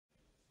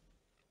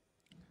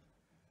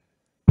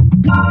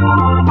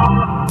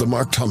The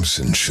Mark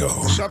Thompson Show.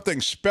 Something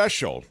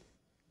special.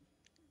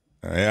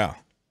 Yeah.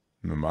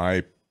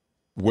 I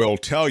will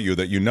tell you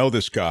that you know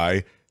this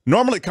guy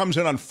normally comes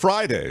in on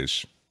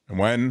Fridays. And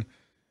when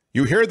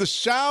you hear the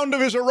sound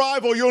of his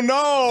arrival, you'll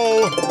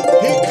know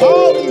he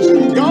comes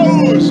and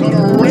goes on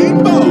a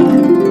rainbow.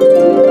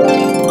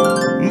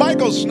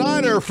 Michael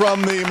Snyder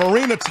from the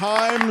Marina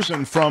Times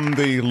and from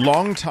the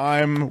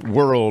longtime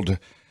world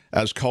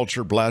as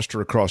culture blaster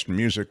across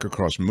music,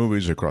 across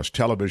movies, across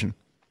television.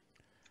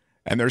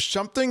 And there's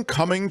something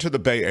coming to the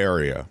Bay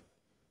Area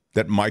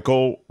that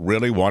Michael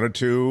really wanted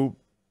to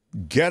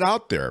get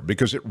out there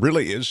because it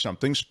really is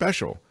something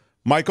special.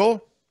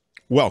 Michael,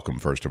 welcome,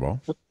 first of all.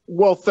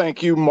 Well,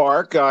 thank you,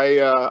 Mark.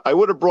 I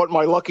would have brought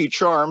my Lucky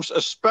Charms,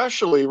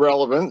 especially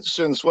relevant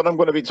since what I'm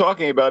going to be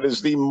talking about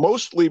is the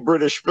Mostly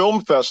British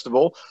Film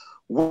Festival,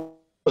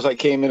 because I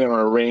came in on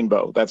a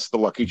rainbow. That's the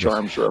Lucky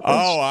Charms reference.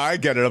 Oh, I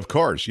get it, of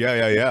course.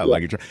 Yeah.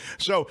 Lucky Charms.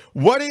 So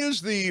what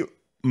is the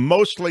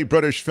Mostly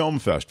British Film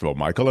Festival,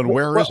 Michael, and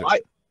where is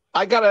it?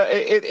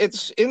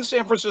 It's in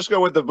San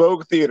Francisco at the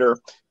Vogue Theater,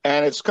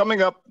 and it's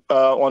coming up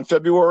on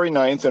February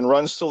 9th and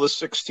runs till the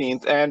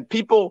 16th. And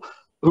people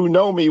who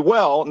know me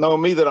well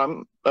know that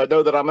I'm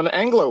an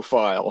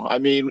Anglophile. I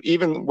mean,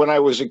 even when I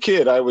was a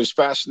kid, I was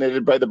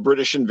fascinated by the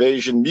British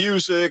invasion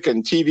music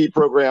and TV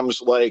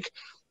programs like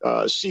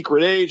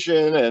Secret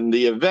Agent and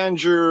The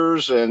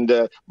Avengers,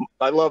 and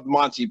I love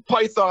Monty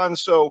Python.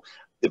 So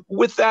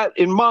with that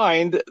in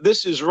mind,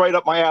 this is right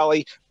up my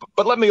alley.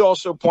 But let me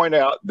also point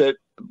out that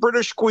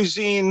British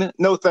cuisine,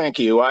 no thank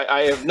you.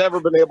 I have never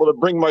been able to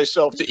bring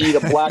myself to eat a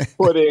black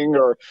pudding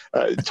or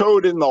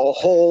toad in the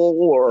hole,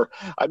 or,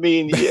 I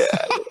mean, yeah.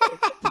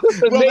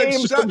 The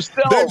names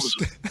themselves.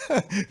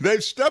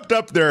 They've stepped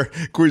up their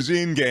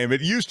cuisine game.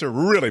 It used to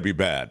really be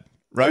bad,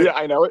 right? Yeah,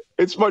 I know.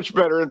 It's much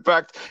better. In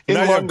fact, in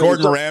now you London, have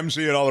Gordon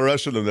Ramsay and all the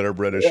rest of them that are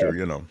British, or,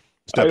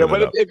 I know,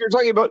 but if you're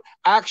talking about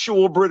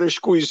actual British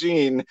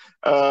cuisine,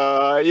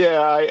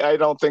 I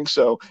don't think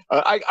so.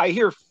 I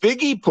hear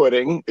figgy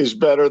pudding is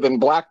better than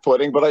black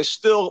pudding, but I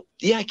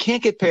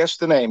can't get past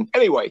the name.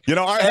 Anyway.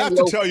 I have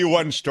to tell you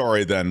one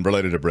story then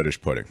related to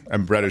British pudding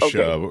and British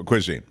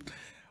cuisine.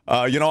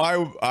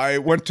 I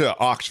went to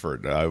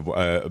Oxford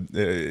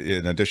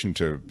in addition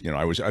to,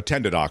 I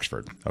attended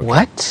Oxford. Okay?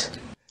 What?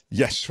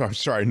 Yes, I'm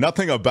sorry.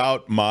 Nothing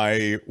about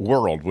my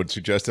world would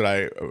suggest that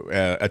I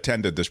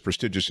attended this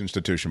prestigious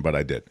institution, but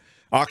I did.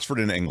 Oxford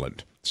in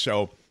England.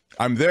 So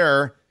I'm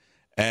there,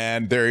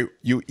 and there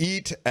you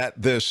eat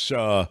at this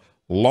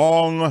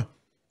long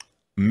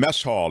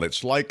mess hall.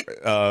 It's like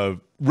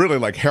really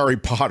like Harry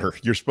Potter.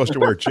 You're supposed to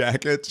wear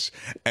jackets,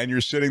 and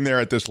you're sitting there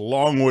at this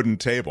long wooden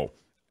table,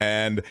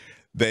 and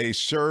they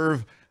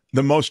serve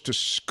the most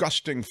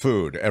disgusting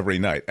food every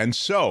night. And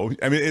so,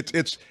 I mean,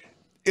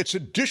 it's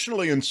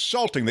additionally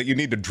insulting that you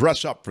need to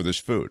dress up for this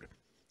food.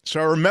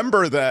 So I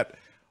remember that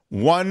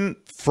one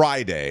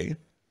Friday,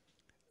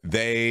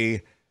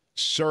 they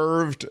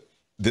served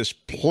this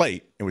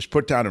plate. It was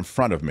put down in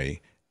front of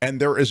me,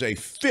 and there is a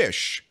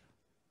fish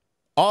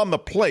on the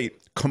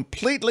plate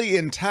completely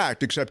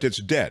intact, except it's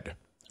dead.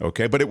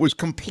 Okay, but it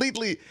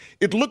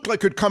looked like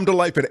it could come to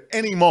life at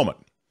any moment.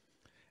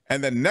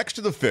 And then next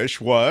to the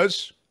fish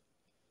was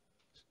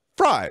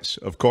fries,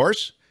 of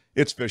course.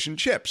 It's fish and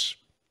chips.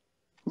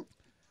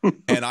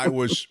 And I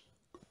was,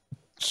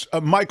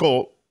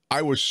 Michael,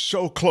 I was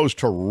so close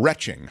to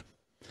retching.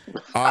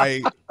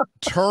 I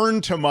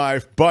turned to my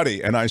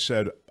buddy and I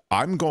said,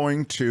 I'm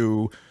going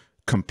to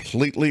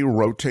completely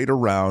rotate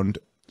around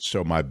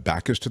so my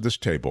back is to this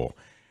table,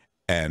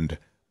 and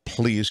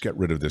please get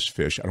rid of this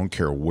fish. I don't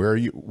care where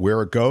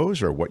it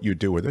goes or what you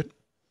do with it.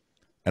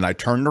 And I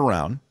turned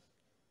around,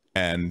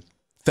 and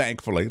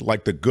thankfully,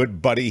 like the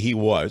good buddy he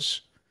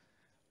was,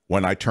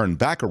 when I turned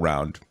back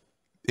around,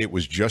 it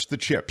was just the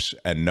chips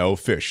and no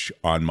fish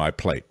on my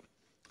plate.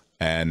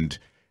 And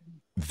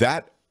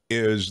that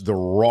is the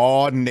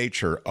raw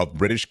nature of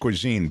British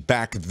cuisine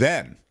back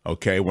then,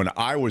 okay, when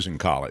I was in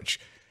college.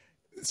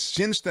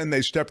 Since then,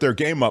 they stepped their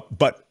game up,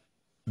 but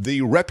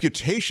the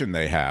reputation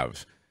they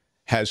have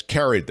has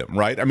carried them,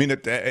 right? I mean,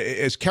 it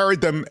has carried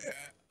them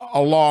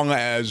along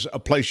as a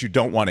place you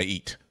don't want to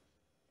eat.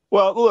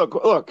 Well,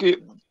 look.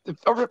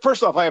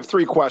 First off, I have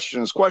three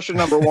questions. Question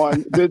number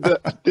one: Did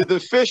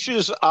the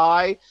fish's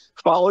eye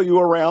follow you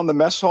around the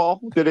mess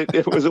hall?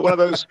 Was it one of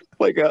those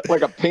like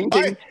a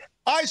painting?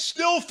 I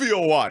still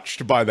feel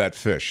watched by that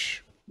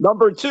fish.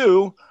 Number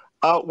two,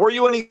 were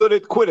you any good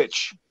at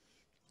Quidditch?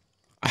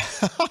 Harry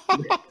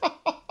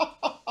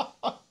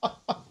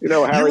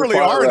you really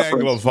Potter are an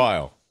reference.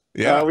 Anglophile.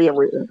 Yeah.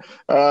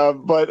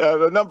 But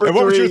the number and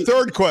three. What was your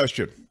third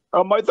question?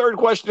 My third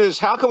question is: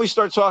 how can we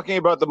start talking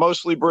about the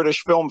Mostly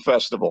British Film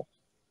Festival?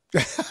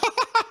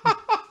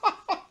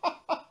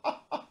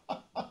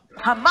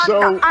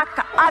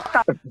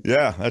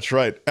 Yeah, that's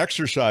right.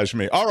 Exercise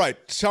me. All right.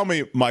 Tell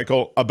me,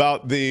 Michael,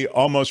 about the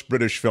Almost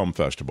British Film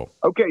Festival.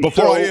 Okay.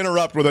 Before I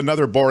interrupt with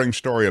another boring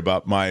story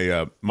about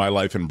my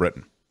life in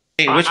Britain.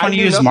 Hey, which one I you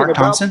knew use? nothing Mark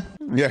about. Thompson?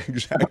 Yeah,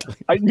 exactly.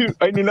 I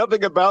knew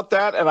nothing about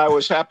that, and I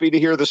was happy to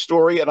hear the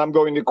story. And I'm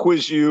going to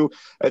quiz you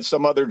at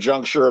some other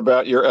juncture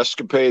about your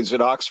escapades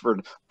at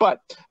Oxford. But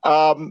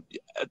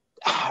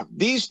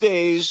these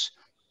days,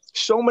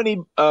 so many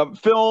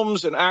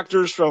films and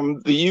actors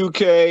from the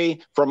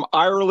UK, from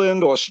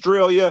Ireland,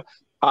 Australia,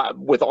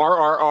 with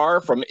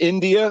RRR from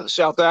India,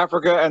 South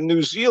Africa, and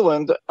New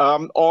Zealand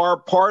are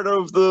part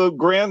of the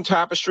grand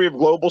tapestry of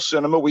global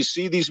cinema. We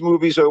see these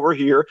movies over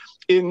here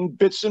in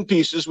bits and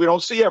pieces. We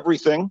don't see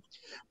everything,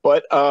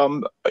 but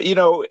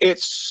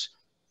it's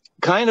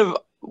kind of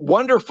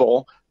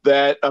wonderful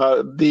that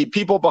the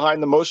people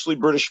behind the Mostly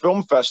British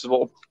Film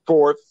Festival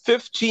for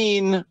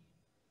 15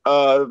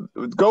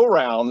 go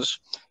rounds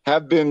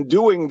have been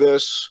doing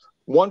this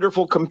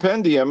wonderful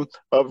compendium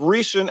of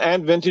recent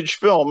and vintage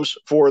films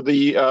for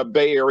the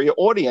Bay Area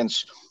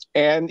audience.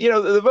 And,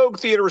 the Vogue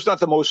Theater is not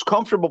the most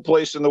comfortable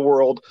place in the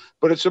world,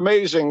 but it's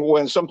amazing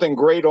when something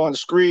great on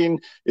screen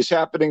is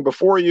happening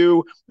before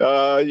you.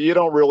 You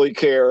don't really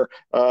care.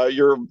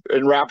 You're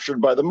enraptured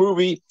by the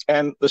movie.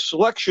 And the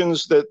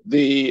selections that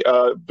the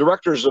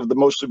directors of the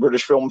Mostly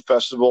British Film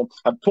Festival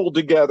have pulled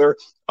together,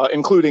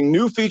 including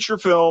new feature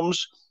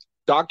films,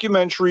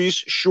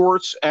 documentaries,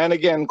 shorts, and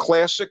again,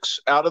 classics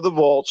out of the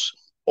vaults,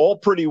 all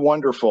pretty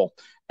wonderful.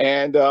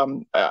 And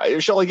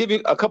shall I give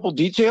you a couple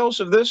details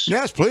of this?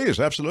 Yes, please.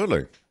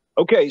 Absolutely.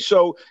 Okay,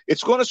 so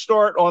it's going to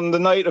start on the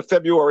night of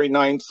February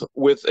 9th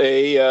with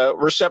a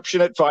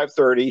reception at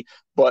 5:30.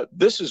 But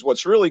this is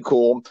what's really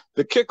cool.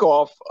 The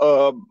kickoff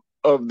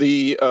of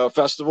the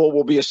festival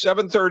will be a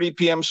 7:30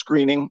 p.m.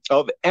 screening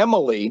of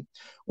Emily,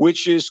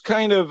 which is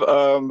kind of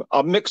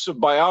a mix of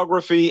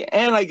biography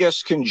and, I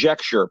guess,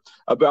 conjecture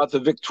about the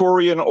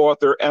Victorian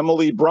author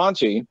Emily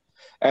Bronte.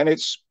 And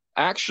it's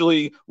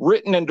actually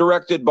written and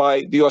directed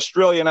by the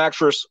Australian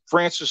actress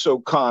Frances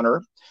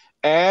O'Connor.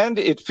 And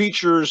it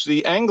features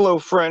the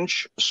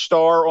Anglo-French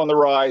star on the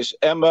rise,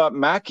 Emma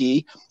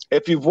Mackey.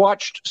 If you've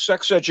watched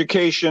Sex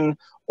Education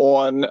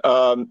on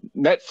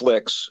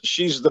Netflix,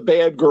 she's the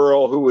bad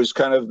girl who is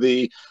kind of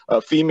the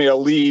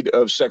female lead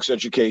of Sex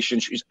Education.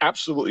 She's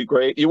absolutely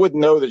great. You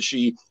wouldn't know that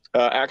she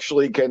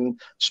actually can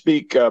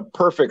speak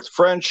perfect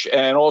French,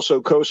 and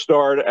also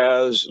co-starred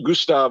as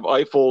Gustave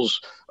Eiffel's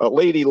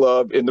lady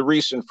love in the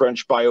recent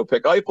French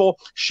biopic Eiffel.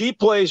 She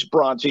plays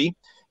Bronte,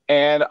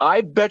 and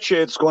I bet you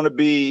it's going to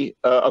be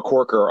a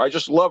corker. I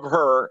just love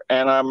her,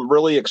 and I'm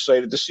really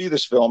excited to see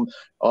this film.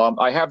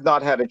 I have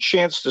not had a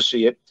chance to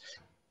see it.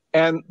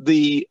 And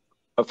the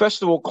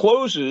festival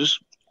closes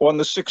on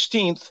the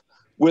 16th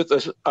with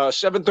a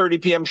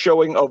 7:30 p.m.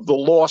 showing of The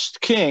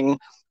Lost King,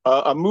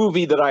 a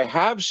movie that I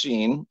have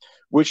seen,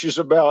 which is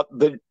about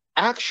the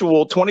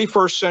actual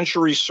 21st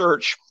century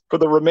search for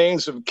the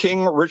remains of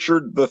King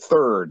Richard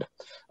III.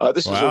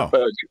 This is a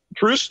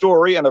true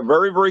story and a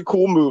very, very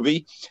cool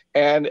movie.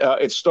 And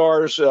it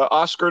stars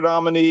Oscar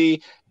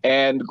nominee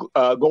and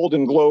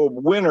Golden Globe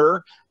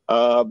winner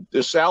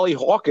Sally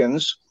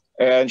Hawkins.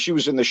 And she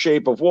was in The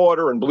Shape of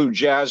Water and Blue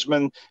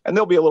Jasmine. And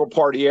there'll be a little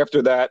party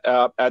after that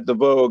at the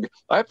Vogue.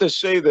 I have to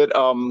say that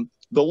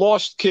The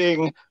Lost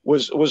King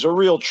was a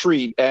real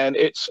treat. And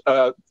it's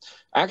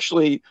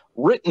actually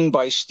written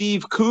by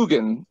Steve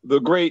Coogan, the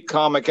great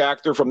comic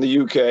actor from the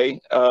UK.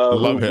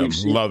 Love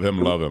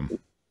him.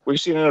 We've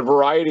seen in a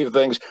variety of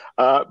things.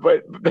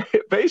 But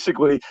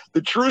basically,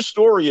 the true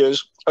story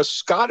is a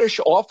Scottish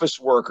office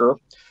worker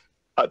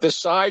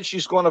decides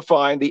she's going to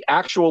find the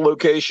actual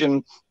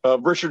location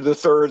of Richard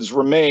III's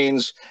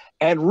remains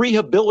and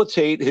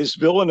rehabilitate his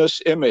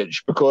villainous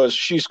image, because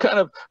she's kind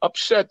of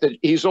upset that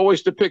he's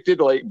always depicted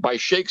like by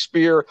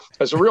Shakespeare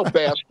as a real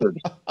bastard.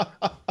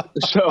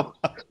 So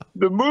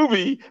the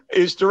movie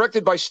is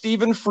directed by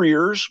Stephen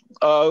Frears,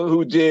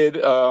 who did,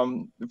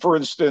 for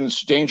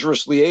instance,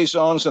 Dangerous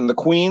Liaisons and The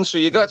Queen. So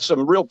you got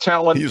some real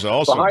talent. He's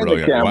also behind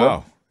brilliant. the camera.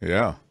 Wow.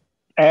 Yeah.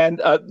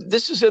 And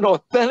this is an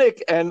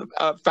authentic and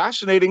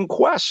fascinating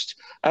quest.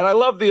 And I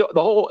love the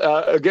whole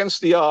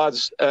against the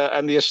odds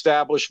and the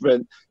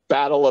establishment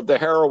battle of the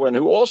heroine,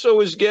 who also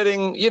is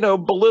getting,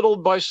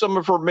 belittled by some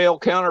of her male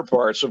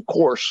counterparts, of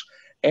course.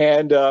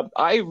 And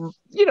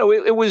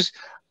it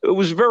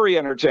was very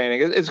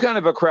entertaining. It's kind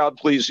of a crowd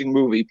pleasing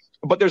movie,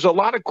 but there's a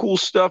lot of cool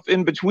stuff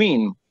in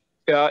between,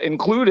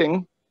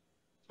 including,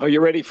 are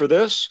you ready for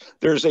this?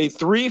 There's a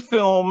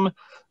 3-film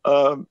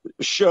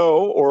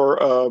show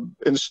or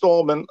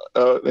installment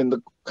in the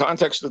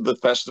context of the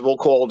festival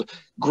called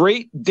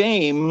Great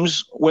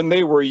Dames When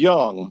They Were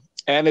Young.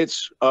 And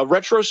it's a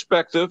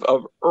retrospective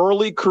of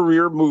early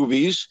career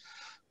movies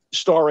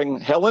starring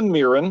Helen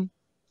Mirren,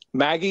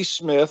 Maggie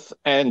Smith,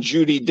 and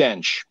Judi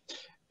Dench.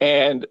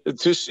 And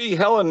to see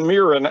Helen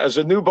Mirren as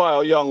a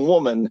nubile young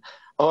woman,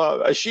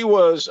 she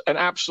was an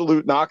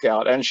absolute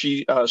knockout. And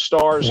she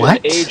stars in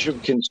Age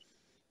of Consent.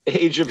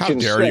 How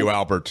dare you,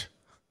 Albert?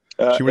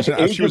 She was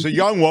a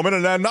young woman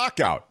and a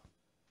knockout.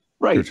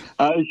 Right.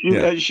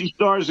 Yeah. She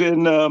stars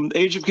in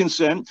Age of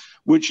Consent,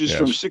 which is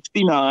from Yes.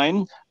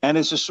 '69, and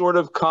it's a sort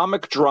of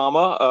comic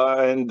drama.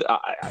 And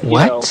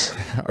What?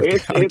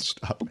 it's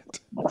Stop it.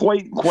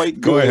 quite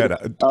Go good.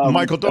 ahead.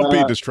 Michael, don't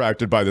be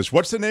distracted by this.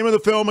 What's the name of the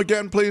film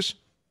again, please?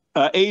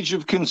 Age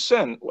of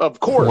Consent, of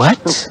course.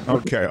 What?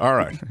 Okay. All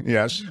right.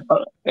 Yes.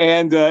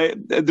 And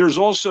there's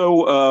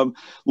also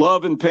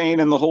Love and Pain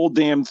and the Whole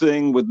Damn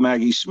Thing with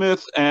Maggie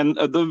Smith and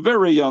the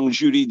very young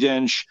Judi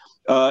Dench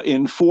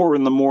in 4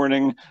 in the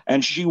Morning.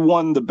 And she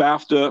won the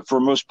BAFTA for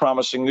Most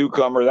Promising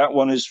Newcomer. That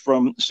one is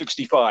from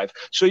 *65.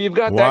 So you've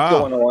got that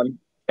going on.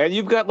 And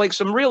you've got like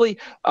some really,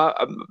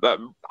 I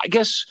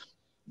guess,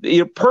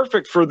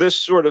 perfect for this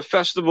sort of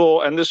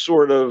festival and this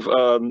sort of,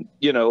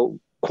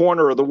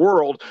 corner of the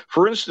world.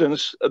 For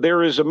instance,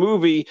 there is a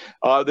movie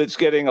that's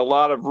getting a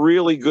lot of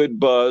really good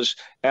buzz,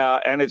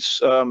 and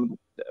it's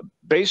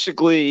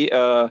basically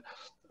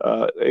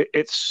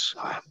it's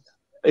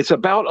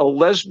about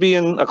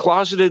a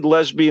closeted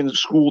lesbian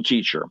school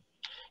teacher,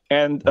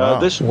 and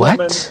this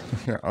woman.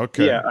 Yeah,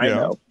 okay. Yeah, I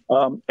know.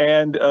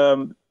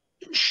 And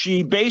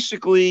she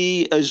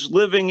basically is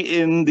living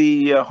in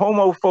the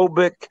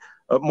homophobic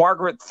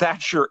Margaret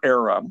Thatcher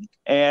era.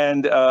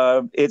 And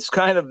it's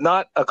kind of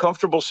not a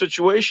comfortable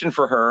situation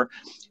for her.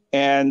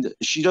 And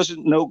she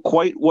doesn't know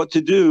quite what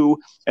to do.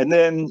 And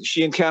then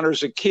she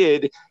encounters a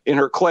kid in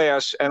her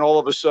class, and all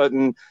of a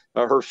sudden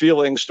her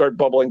feelings start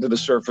bubbling to the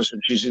surface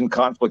and she's in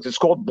conflict. It's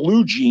called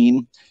Blue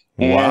Jean.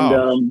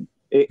 Wow. And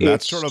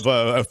that's sort of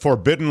a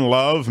forbidden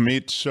love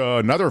meets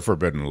another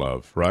forbidden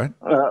love, right?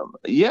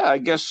 Yeah, I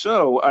guess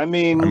so. I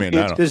mean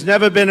there's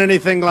never been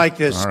anything like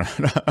this. All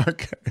right.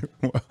 Okay.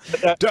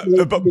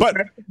 Well, but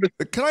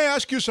can I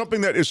ask you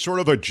something that is sort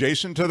of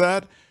adjacent to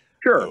that?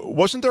 Sure.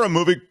 Wasn't there a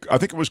movie, I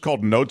think it was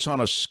called Notes on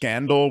a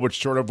Scandal,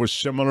 which sort of was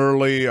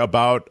similarly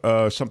about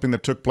something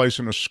that took place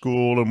in a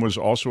school and was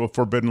also a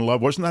forbidden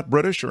love? Wasn't that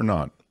British or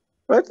not?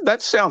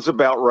 That sounds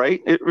about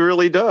right. It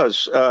really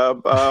does.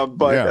 I'm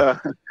really not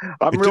sure.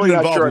 It didn't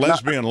involve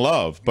lesbian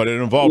love, but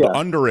it involved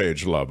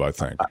underage love, I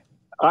think.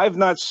 I've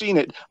not seen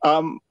it.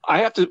 I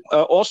have to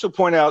also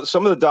point out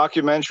some of the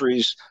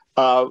documentaries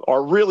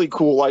are really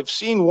cool. I've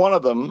seen one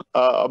of them,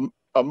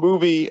 a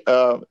movie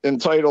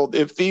entitled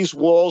If These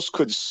Walls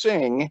Could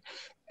Sing.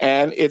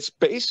 And it's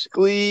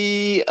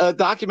basically a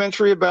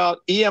documentary about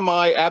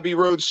EMI Abbey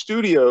Road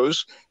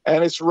Studios,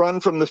 and it's run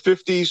from the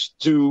 50s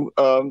to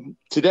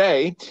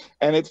today.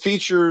 And it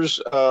features,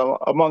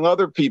 among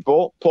other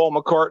people, Paul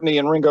McCartney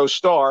and Ringo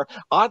Starr.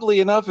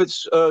 Oddly enough,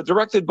 it's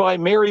directed by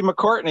Mary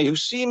McCartney, who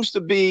seems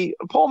to be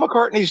Paul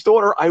McCartney's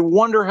daughter. I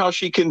wonder how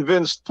she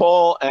convinced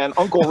Paul and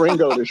Uncle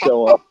Ringo to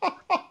show up.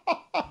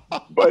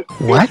 But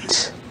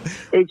what?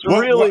 It's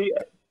really,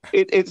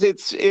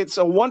 it's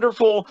a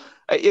wonderful.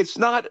 It's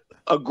not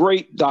a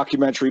great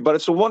documentary, but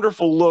it's a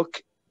wonderful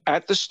look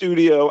at the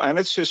studio and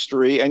its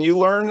history, and you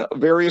learn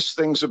various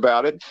things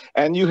about it.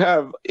 And you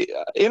have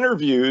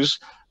interviews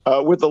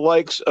with the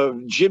likes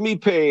of Jimmy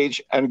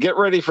Page, and get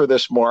ready for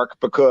this, Mark,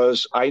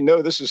 because I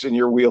know this is in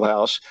your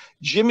wheelhouse.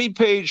 Jimmy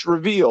Page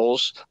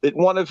reveals that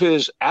one of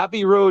his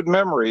Abbey Road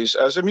memories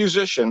as a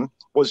musician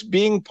was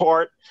being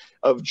part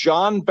of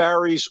John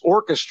Barry's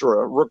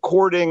orchestra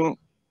recording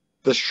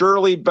the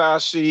Shirley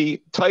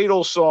Bassey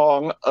title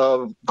song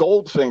of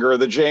Goldfinger,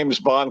 the James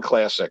Bond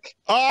classic.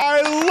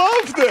 I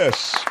love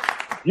this.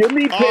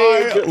 Jimmy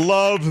Page. I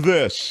love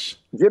this.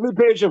 Jimmy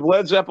Page of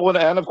Led Zeppelin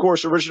and, of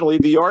course, originally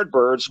the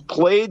Yardbirds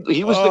played.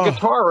 He was the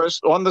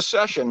guitarist on the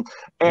session.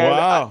 And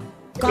wow.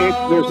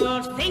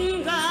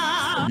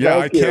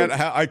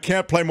 Yeah, I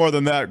can't play more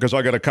than that because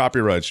I got a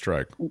copyright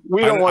strike.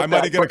 We don't want I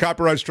might get a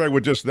copyright strike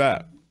with just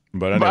that.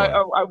 But anyway,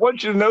 I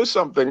want you to know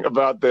something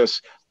about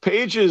this.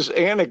 Page's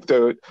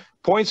anecdote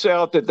points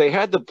out that they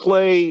had to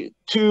play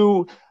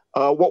to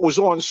what was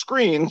on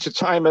screen to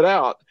time it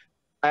out.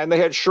 And they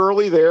had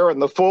Shirley there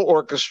and the full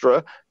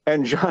orchestra.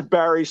 And John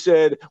Barry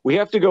said, "We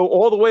have to go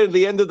all the way to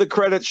the end of the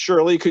credits,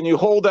 Shirley. Can you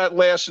hold that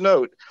last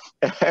note?"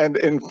 And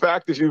in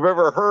fact, if you've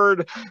ever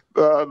heard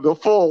the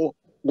full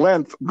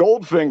length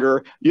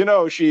Goldfinger, you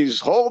know she's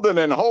holding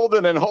and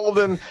holding and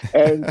holding.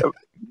 And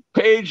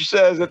Page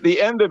says at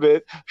the end of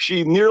it,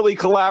 she nearly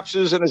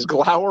collapses and is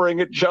glowering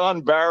at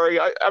John Barry.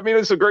 I mean,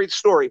 it's a great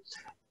story.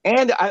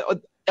 And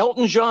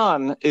Elton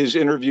John is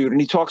interviewed,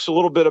 and he talks a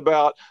little bit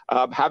about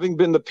having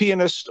been the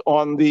pianist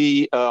on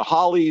the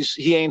Hollies'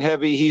 He Ain't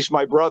Heavy, He's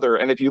My Brother.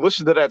 And if you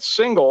listen to that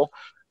single,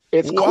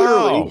 it's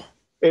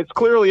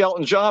clearly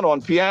Elton John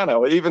on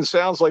piano. It even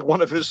sounds like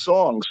one of his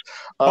songs.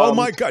 Oh,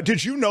 my God.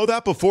 Did you know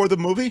that before the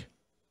movie?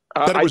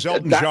 That it was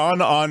Elton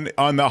John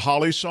on the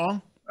Hollies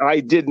song? I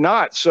did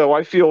not, so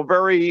I feel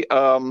very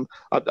I'm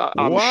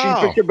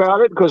sheepish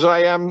about it because I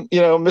am,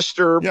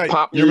 Mr.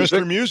 Pop You're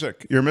music. Mr.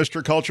 Music. You're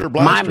Mr. Culture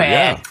Blaster. My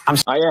bad. Yeah.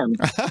 I am.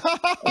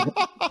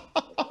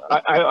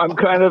 I'm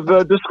kind of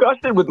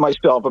disgusted with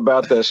myself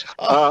about this.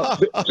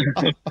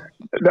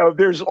 No,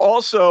 there's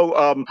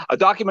also a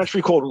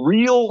documentary called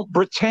Real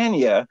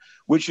Britannia,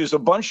 which is a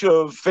bunch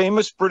of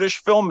famous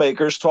British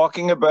filmmakers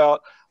talking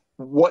about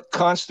what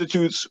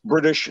constitutes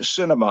British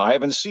cinema. I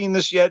haven't seen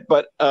this yet,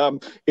 but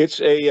it's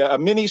a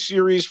mini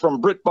series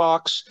from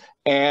BritBox,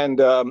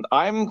 and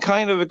I'm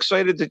kind of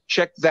excited to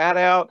check that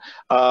out.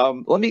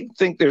 Let me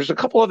think. There's a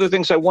couple other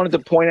things I wanted to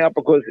point out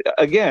because,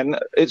 again,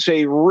 it's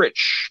a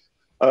rich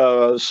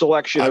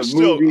selection of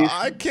movies.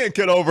 I can't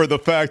get over the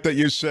fact that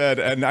you said,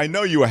 and I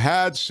know you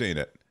had seen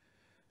it,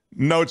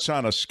 Notes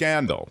on a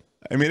Scandal.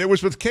 I mean, it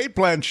was with Kate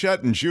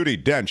Blanchett and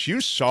Judi Dench.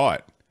 You saw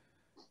it,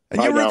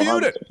 and you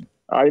reviewed it.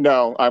 I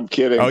know. I'm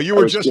kidding. Oh, you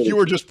were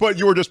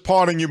just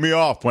pawning me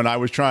off when I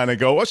was trying to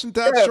go. Wasn't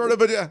that sort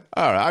of a?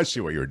 All right, I see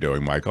what you're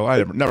doing, Michael.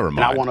 Never mind. And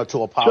I wanted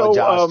to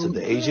apologize to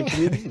the Asian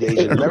community, the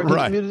Asian American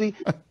community.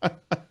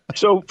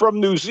 So from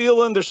New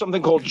Zealand, there's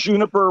something called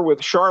Juniper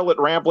with Charlotte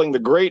Rampling, the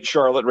great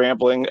Charlotte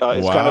Rampling.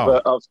 It's kind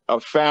of a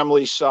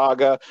family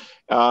saga,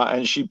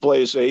 and she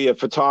plays a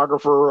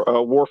photographer,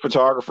 a war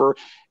photographer,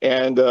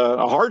 and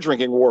a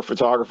hard-drinking war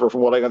photographer,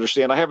 from what I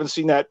understand. I haven't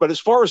seen that, but as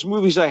far as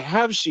movies I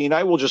have seen,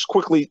 I will just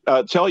quickly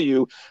tell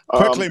you.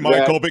 Quickly,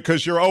 Michael,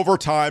 because you're over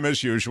time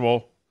as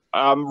usual.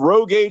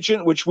 Rogue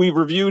Agent, which we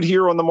reviewed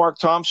here on the Mark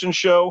Thompson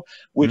Show,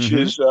 which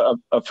is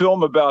a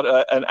film about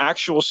an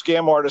actual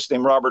scam artist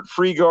named Robert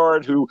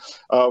Freegard, who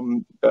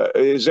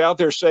is out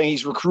there saying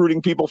he's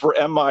recruiting people for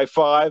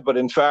MI5, but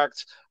in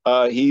fact,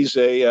 he's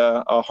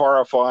a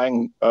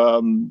horrifying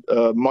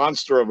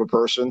monster of a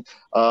person.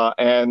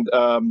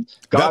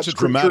 That's a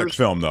dramatic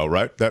film, though,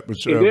 right? That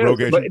was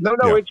Rogue Agent.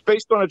 No, it's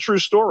based on a true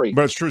story.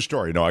 But it's a true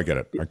story. No, I get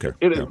it. Okay.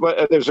 It is,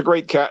 but there's a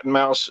great cat and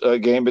mouse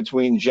game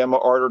between Gemma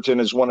Arterton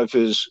as one of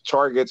his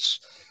targets,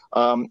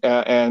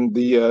 and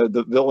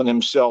the villain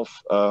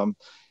himself.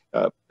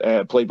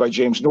 Played by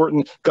James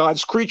Norton.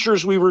 God's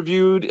Creatures we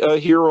reviewed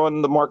here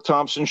on the Mark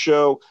Thompson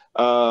Show,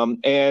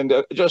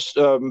 and just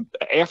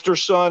After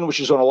Sun, which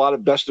is on a lot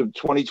of best of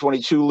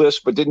 2022 lists,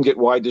 but didn't get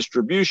wide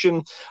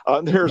distribution.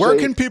 Where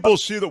can people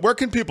see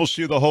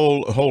the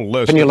whole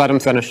list? Can you let him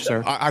finish,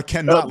 sir? I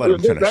cannot let him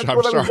finish.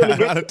 I'm sorry.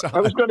 I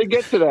was going to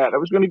get to that.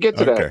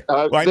 Okay.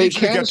 Well, I need you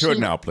to get to it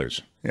now, please.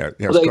 Yeah.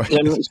 Yes, they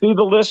can see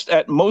the list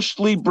at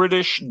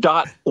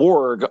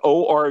mostlybritish.org.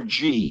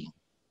 O-R-G.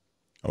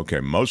 Okay,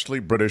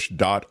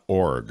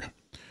 mostlybritish.org.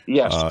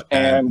 Yes,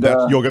 and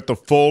you'll get the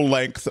full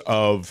length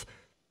of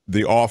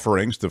the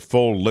offerings, the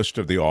full list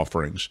of the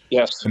offerings.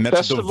 Yes, and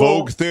that's the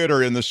Vogue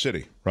Theater in the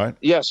city, right?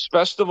 Yes,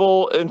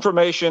 festival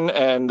information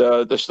and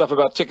the stuff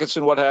about tickets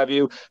and what have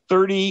you.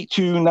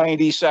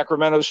 3290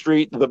 Sacramento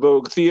Street, the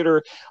Vogue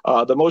Theater,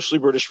 the Mostly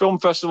British Film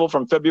Festival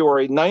from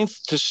February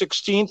 9th to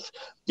 16th.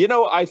 You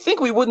know, I think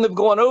we wouldn't have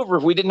gone over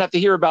if we didn't have to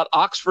hear about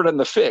Oxford and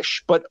the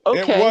Fish, but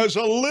okay. It was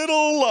a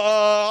little,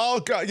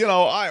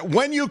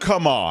 when you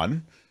come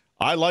on,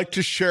 I like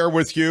to share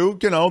with you,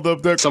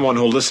 the someone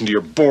who'll listen to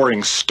your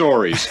boring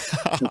stories.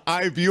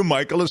 I view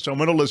Michael as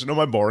someone who'll listen to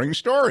my boring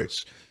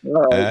stories.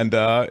 Right. And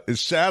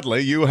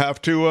sadly, you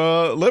have to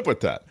live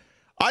with that.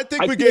 I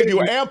think we gave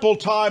you ample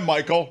time,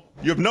 Michael.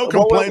 You have no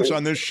complaints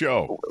on this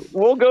show.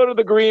 We'll go to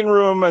the green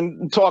room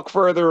and talk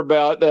further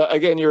about,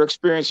 again, your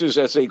experiences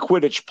as a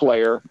Quidditch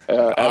player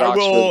at Oxford.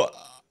 Will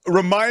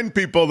remind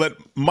people that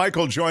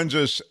Michael joins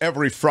us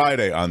every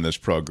Friday on this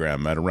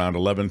program at around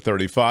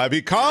 11:35.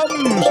 He comes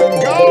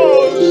and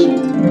goes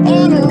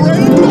on a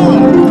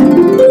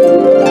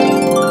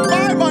rainbow.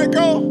 Bye,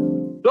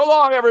 Michael. So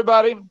long,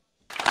 everybody.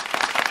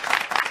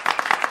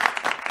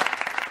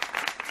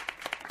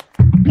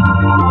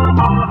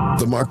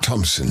 The Mark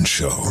Thompson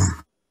Show.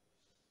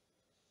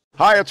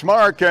 Hi, it's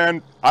Mark,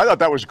 and I thought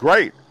that was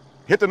great.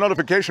 Hit the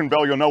notification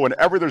bell. You'll know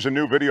whenever there's a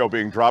new video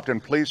being dropped,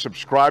 and please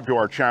subscribe to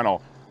our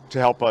channel to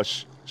help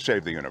us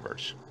save the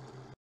universe.